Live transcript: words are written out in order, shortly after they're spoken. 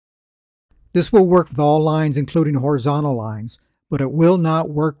This will work with all lines, including horizontal lines, but it will not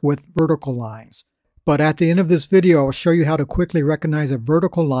work with vertical lines. But at the end of this video, I'll show you how to quickly recognize a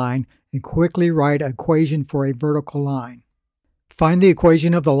vertical line and quickly write an equation for a vertical line. Find the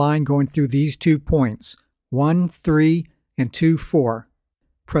equation of the line going through these 2 points, 1, 3, and 2, 4.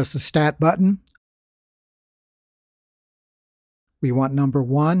 Press the Stat button. We want number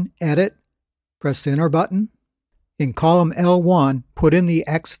 1, edit. Press the Enter button. In column L1, put in the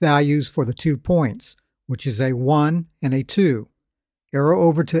X values for the 2 points, which is a 1 and a 2. Arrow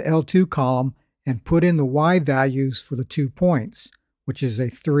over to L2 column and put in the Y values for the 2 points, which is a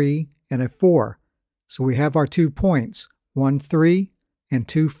 3 and a 4. So we have our 2 points, 1, 3 and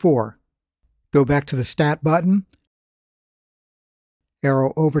 2, 4. Go back to the Stat button.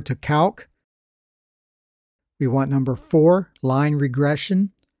 Arrow over to Calc. We want number 4, line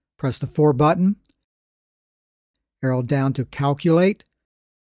regression. Press the 4 button. Arrow down to Calculate.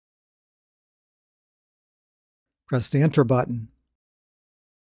 Press the Enter button.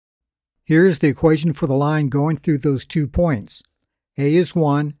 Here is the equation for the line going through those 2 points. A is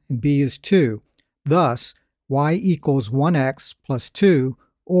 1 and B is 2. Thus, y equals 1x plus 2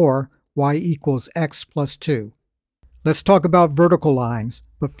 or y equals x plus 2. Let's talk about vertical lines.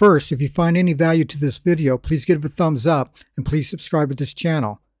 But first, if you find any value to this video, please give it a thumbs up and please subscribe to this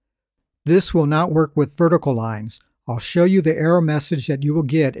channel. This will not work with vertical lines. I'll show you the error message that you will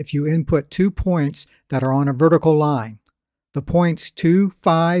get if you input 2 points that are on a vertical line. The points 2,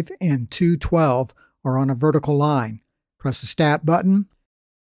 5, and 2, 12 are on a vertical line. Press the Stat button.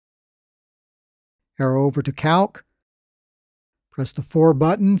 Arrow over to Calc. Press the 4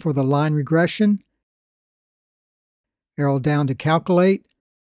 button for the line regression. Arrow down to Calculate.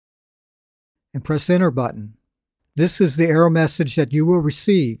 And press the Enter button. This is the error message that you will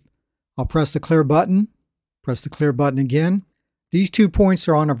receive. I'll press the Clear button. Press the Clear button again. These 2 points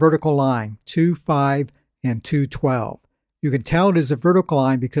are on a vertical line, 2, 5, and 2, 12. You can tell it is a vertical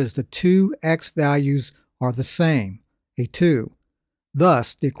line because the 2 x values are the same, a 2.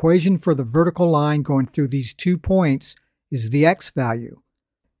 Thus, the equation for the vertical line going through these 2 points is the x value.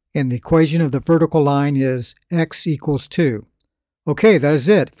 And the equation of the vertical line is x equals 2. Okay, that is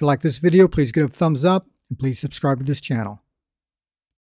it. If you like this video, please give it a thumbs up and please subscribe to this channel.